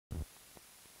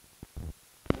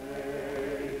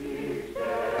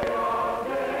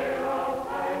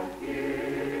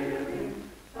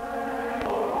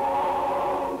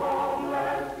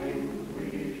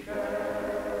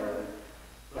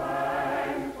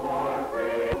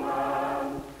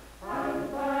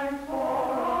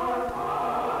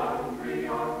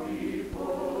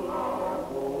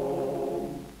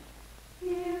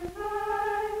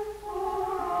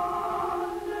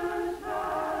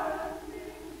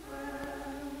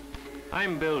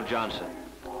I'm Bill Johnson.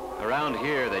 Around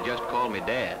here, they just call me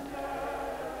Dad.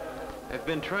 I've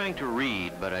been trying to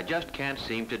read, but I just can't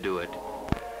seem to do it.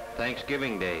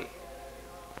 Thanksgiving Day.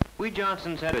 We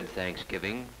Johnsons had a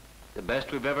Thanksgiving, the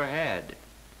best we've ever had.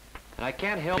 And I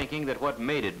can't help thinking that what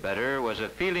made it better was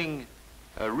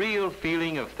a real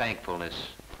feeling of thankfulness.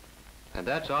 And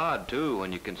that's odd, too,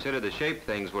 when you consider the shape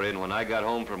things were in when I got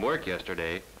home from work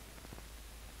yesterday.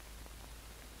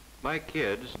 My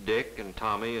kids, Dick and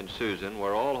Tommy and Susan,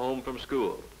 were all home from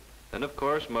school. And of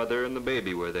course, Mother and the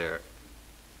baby were there.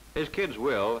 His kids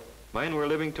will. Mine were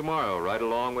living tomorrow, right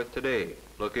along with today,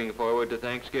 looking forward to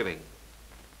Thanksgiving.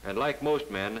 And like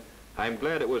most men, I'm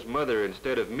glad it was Mother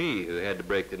instead of me who had to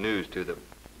break the news to them.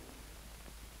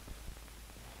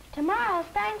 Tomorrow's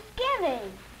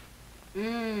Thanksgiving.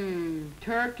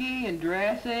 Turkey and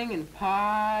dressing and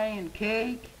pie and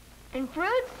cake. And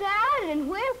fruit salad and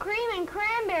whipped cream and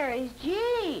cranberries.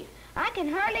 Gee, I can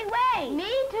hardly wait. Me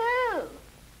too.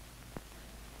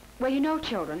 Well, you know,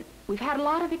 children, we've had a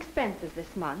lot of expenses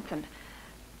this month, and,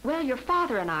 well, your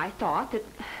father and I thought that...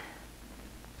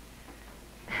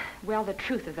 Well, the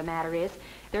truth of the matter is,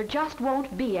 there just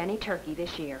won't be any turkey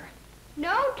this year.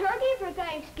 No turkey for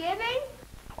Thanksgiving?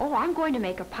 Oh, I'm going to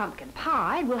make a pumpkin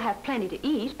pie, and we'll have plenty to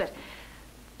eat, but,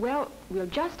 well, we'll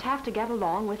just have to get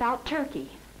along without turkey.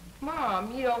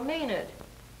 Mom, you don't mean it.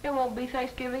 It won't be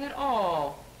Thanksgiving at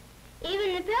all.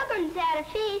 Even the Pilgrims had a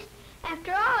feast.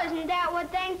 After all, isn't that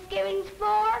what Thanksgiving's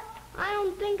for? I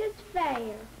don't think it's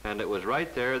fair. And it was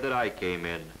right there that I came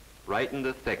in, right in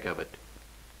the thick of it.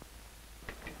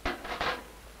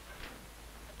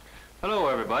 Hello,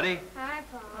 everybody. Hi,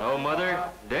 Paul. Hello, Mother,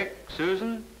 Dick,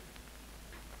 Susan.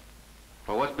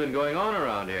 Well, what's been going on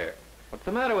around here? What's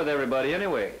the matter with everybody,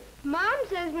 anyway? Mom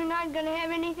says we're not going to have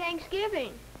any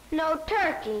Thanksgiving. No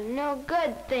turkey, no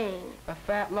good thing. A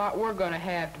fat lot we're gonna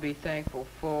have to be thankful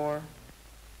for.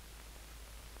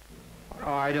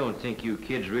 Oh, I don't think you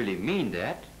kids really mean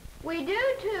that. We do,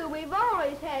 too. We've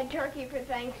always had turkey for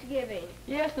Thanksgiving.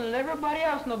 Yes, and everybody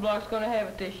else in the block's gonna have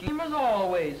it this year, as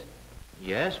always.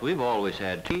 Yes, we've always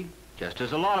had turkey, just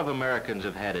as a lot of Americans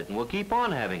have had it, and we'll keep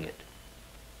on having it.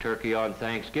 Turkey on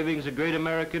Thanksgiving's a great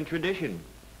American tradition.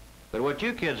 But what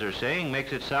you kids are saying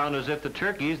makes it sound as if the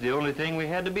turkey's the only thing we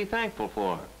had to be thankful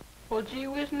for. Well, gee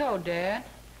whiz, no, Dad.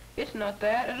 It's not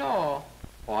that at all.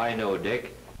 Oh, I know,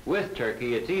 Dick. With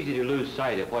turkey, it's easy to lose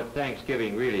sight of what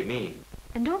Thanksgiving really means.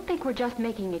 And don't think we're just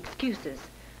making excuses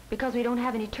because we don't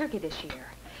have any turkey this year.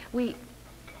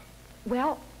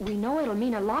 Well, we know it'll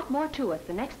mean a lot more to us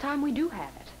the next time we do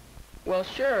have it. Well,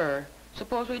 sure.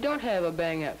 Suppose we don't have a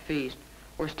bang-up feast.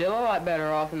 We're still a lot better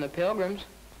off than the Pilgrims.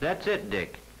 That's it,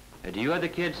 Dick. Do you other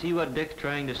kids see what Dick's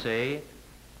trying to say?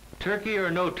 Turkey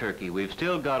or no turkey, we've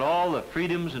still got all the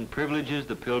freedoms and privileges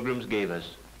the Pilgrims gave us.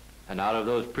 And out of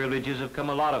those privileges have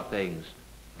come a lot of things.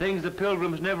 Things the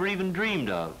Pilgrims never even dreamed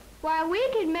of. Why, we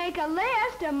could make a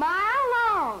list a mile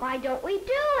long. Why don't we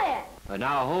do it?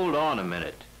 Now, hold on a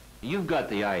minute. You've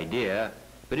got the idea,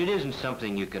 but it isn't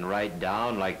something you can write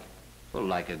down like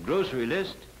a grocery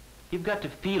list. You've got to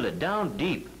feel it down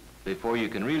deep before you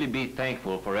can really be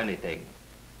thankful for anything.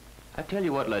 I tell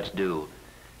you what let's do.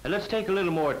 Let's take a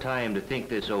little more time to think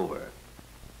this over.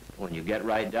 When you get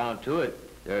right down to it,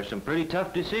 there are some pretty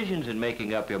tough decisions in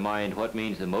making up your mind what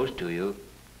means the most to you.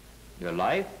 Your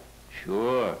life?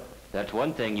 Sure, that's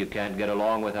one thing you can't get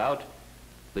along without.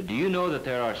 But do you know that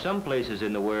there are some places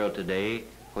in the world today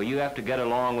where you have to get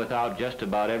along without just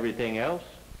about everything else?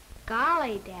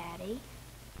 Golly, Daddy.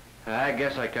 I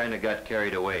guess I kind of got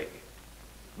carried away.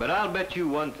 But I'll bet you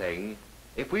one thing.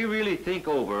 If we really think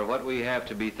over what we have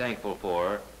to be thankful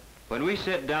for, when we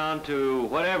sit down to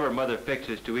whatever Mother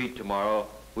fixes to eat tomorrow,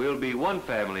 we'll be one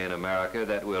family in America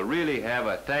that will really have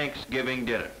a Thanksgiving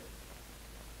dinner.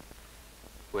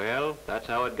 Well, that's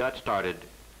how it got started.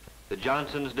 The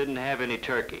Johnsons didn't have any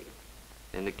turkey.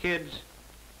 And the kids,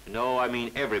 no, I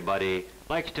mean everybody,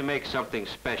 likes to make something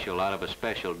special out of a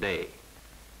special day.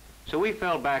 So we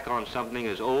fell back on something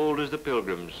as old as the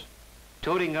Pilgrims,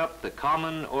 toting up the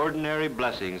common, ordinary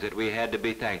blessings that we had to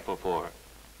be thankful for.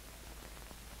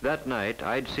 That night,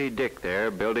 I'd see Dick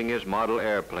there building his model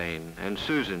airplane, and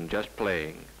Susan just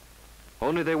playing.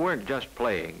 Only they weren't just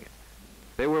playing.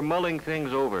 They were mulling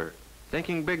things over,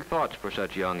 thinking big thoughts for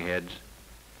such young heads.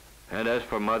 And as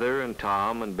for Mother and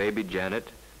Tom and baby Janet,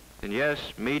 and yes,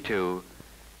 me too,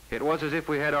 it was as if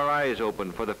we had our eyes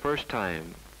open for the first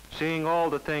time, seeing all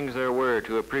the things there were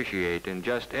to appreciate in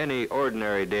just any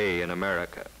ordinary day in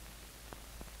America.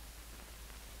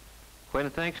 When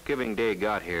Thanksgiving Day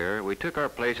got here, we took our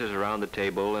places around the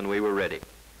table and we were ready.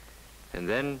 And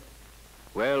then,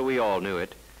 well, we all knew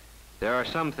it. There are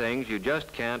some things you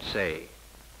just can't say.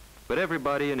 But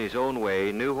everybody in his own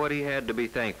way knew what he had to be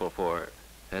thankful for,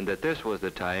 and that this was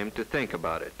the time to think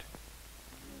about it.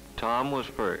 Tom was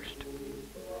first.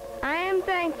 I am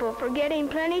thankful for getting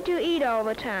plenty to eat all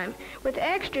the time, with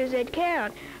extras that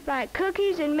count, like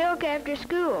cookies and milk after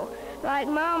school. Like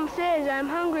Mom says, I'm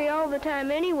hungry all the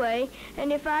time anyway,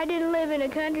 and if I didn't live in a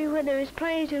country where there was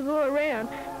plenty to go around,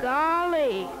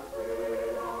 golly.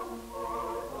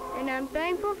 And I'm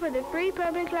thankful for the free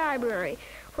public library,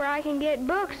 where I can get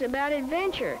books about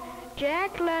adventure.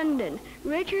 Jack London,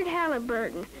 Richard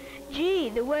Halliburton. Gee,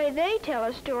 the way they tell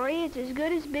a story is as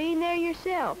good as being there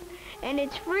yourself. And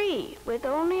it's free, with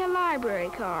only a library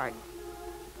card.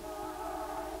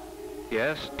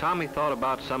 Yes, Tommy thought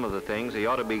about some of the things he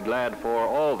ought to be glad for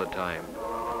all the time.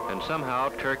 And somehow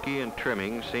turkey and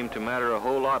trimming seemed to matter a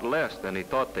whole lot less than he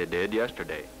thought they did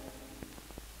yesterday.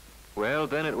 Well,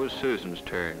 then it was Susan's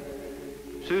turn.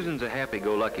 Susan's a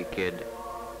happy-go-lucky kid.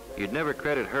 You'd never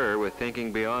credit her with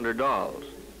thinking beyond her dolls,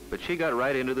 but she got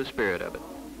right into the spirit of it.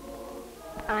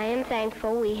 I am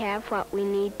thankful we have what we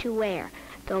need to wear.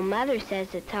 Though Mother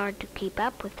says it's hard to keep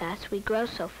up with us, we grow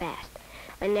so fast.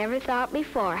 I never thought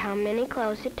before how many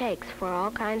clothes it takes for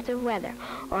all kinds of weather,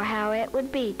 or how it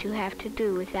would be to have to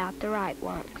do without the right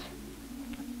ones.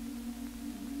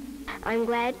 I'm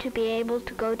glad to be able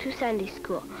to go to Sunday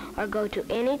school, or go to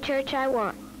any church I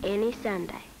want, any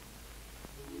Sunday.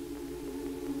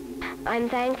 I'm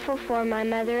thankful for my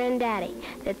mother and daddy,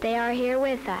 that they are here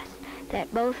with us,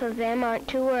 that both of them aren't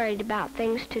too worried about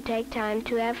things to take time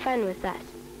to have fun with us.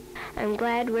 I'm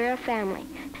glad we're a family,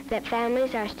 that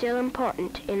families are still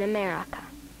important in America.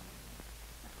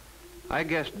 I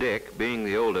guess Dick, being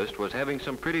the oldest, was having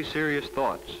some pretty serious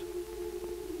thoughts.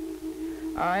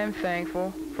 I am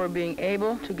thankful for being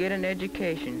able to get an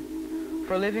education,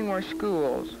 for living where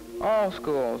schools, all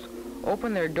schools,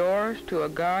 open their doors to a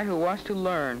guy who wants to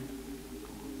learn,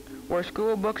 where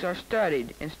school books are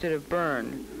studied instead of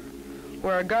burned,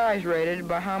 where a guy is rated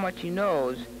by how much he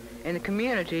knows, and the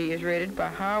community is rated by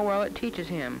how well it teaches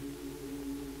him.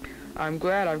 I'm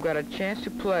glad I've got a chance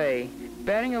to play,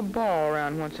 batting a ball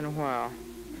around once in a while.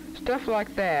 Stuff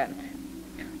like that.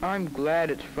 I'm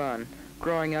glad it's fun,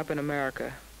 growing up in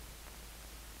America.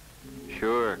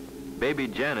 Sure, baby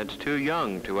Janet's too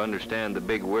young to understand the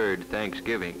big word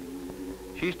Thanksgiving.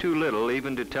 She's too little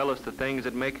even to tell us the things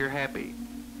that make her happy.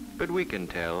 But we can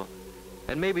tell,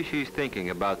 and maybe she's thinking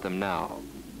about them now.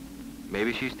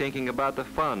 Maybe she's thinking about the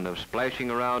fun of splashing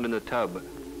around in the tub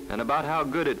and about how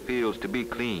good it feels to be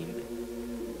clean.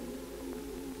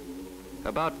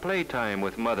 About playtime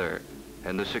with Mother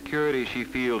and the security she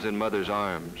feels in Mother's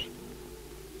arms.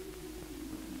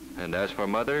 And as for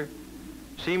Mother,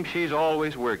 seems she's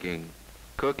always working,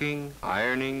 cooking,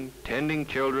 ironing, tending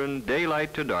children,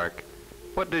 daylight to dark.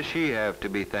 What does she have to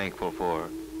be thankful for?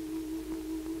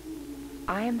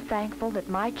 I am thankful that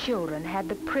my children had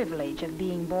the privilege of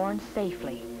being born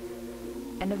safely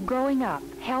and of growing up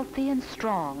healthy and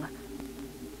strong.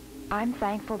 I'm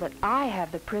thankful that I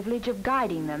have the privilege of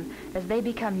guiding them as they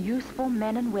become useful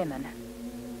men and women.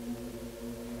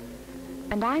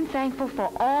 And I'm thankful for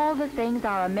all the things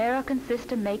our American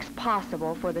system makes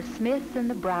possible for the Smiths and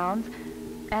the Browns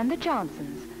and the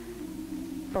Johnsons,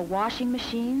 for washing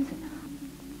machines,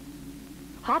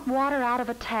 hot water out of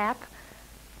a tap,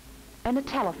 and a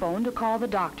telephone to call the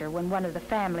doctor when one of the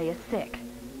family is sick.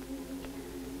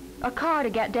 A car to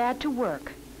get Dad to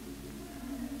work.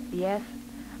 Yes,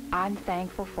 I'm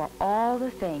thankful for all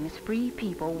the things free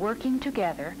people working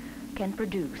together can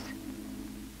produce.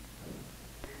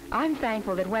 I'm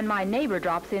thankful that when my neighbor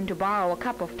drops in to borrow a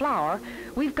cup of flour,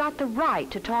 we've got the right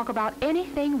to talk about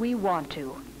anything we want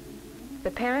to.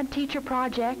 The parent-teacher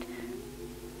project,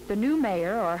 the new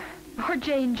mayor, or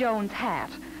Jane Jones'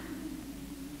 hat.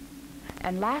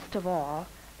 And last of all,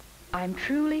 I'm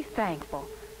truly thankful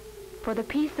for the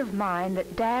peace of mind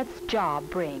that Dad's job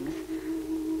brings,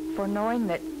 for knowing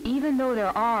that even though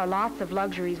there are lots of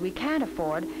luxuries we can't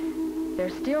afford, there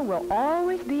still will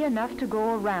always be enough to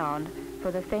go around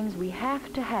for the things we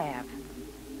have to have.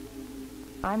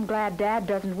 I'm glad Dad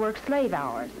doesn't work slave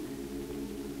hours,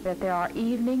 that there are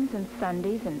evenings and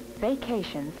Sundays and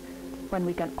vacations when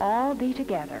we can all be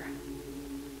together.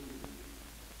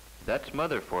 That's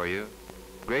Mother for you,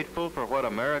 grateful for what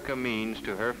America means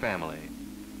to her family.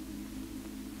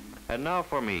 And now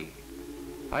for me.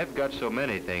 I've got so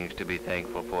many things to be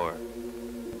thankful for.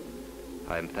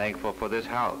 I'm thankful for this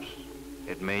house.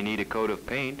 It may need a coat of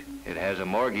paint, it has a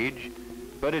mortgage,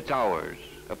 but it's ours,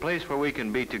 a place where we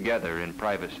can be together in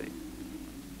privacy.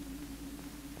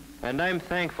 And I'm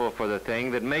thankful for the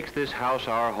thing that makes this house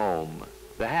our home,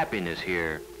 the happiness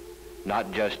here,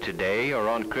 Not just today or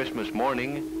on Christmas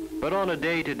morning, but on a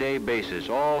day-to-day basis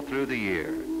all through the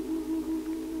year.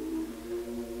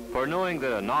 For knowing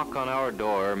that a knock on our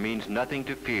door means nothing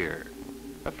to fear.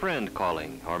 A friend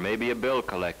calling, or maybe a bill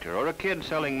collector, or a kid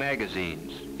selling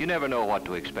magazines. You never know what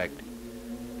to expect.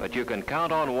 But you can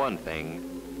count on one thing.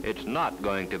 It's not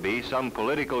going to be some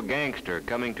political gangster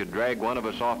coming to drag one of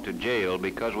us off to jail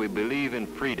because we believe in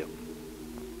freedom.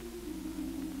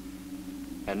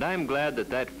 And I'm glad that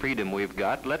that freedom we've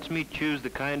got lets me choose the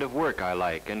kind of work I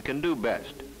like and can do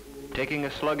best. Taking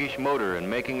a sluggish motor and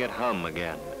making it hum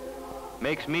again.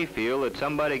 Makes me feel that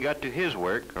somebody got to his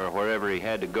work or wherever he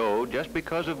had to go just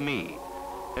because of me.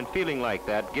 And feeling like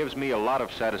that gives me a lot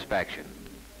of satisfaction.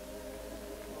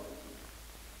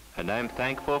 And I'm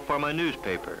thankful for my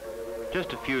newspaper.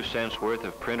 Just a few cents worth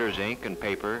of printer's ink and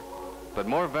paper, but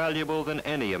more valuable than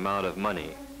any amount of money.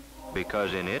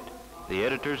 Because in it, the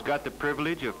editor's got the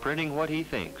privilege of printing what he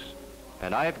thinks.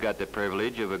 And I've got the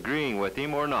privilege of agreeing with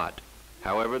him or not,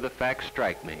 however the facts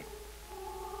strike me.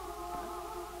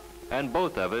 And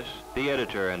both of us, the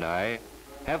editor and I,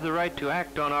 have the right to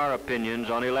act on our opinions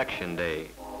on Election Day,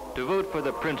 to vote for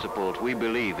the principles we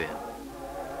believe in.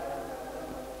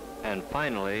 And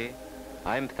finally,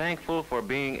 I'm thankful for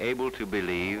being able to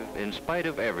believe, in spite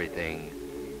of everything,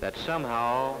 that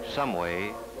somehow,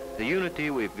 someway, the unity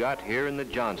we've got here in the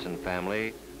Johnson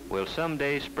family will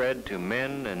someday spread to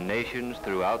men and nations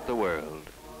throughout the world.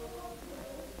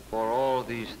 For all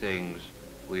these things,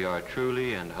 we are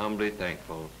truly and humbly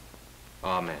thankful.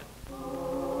 Amen.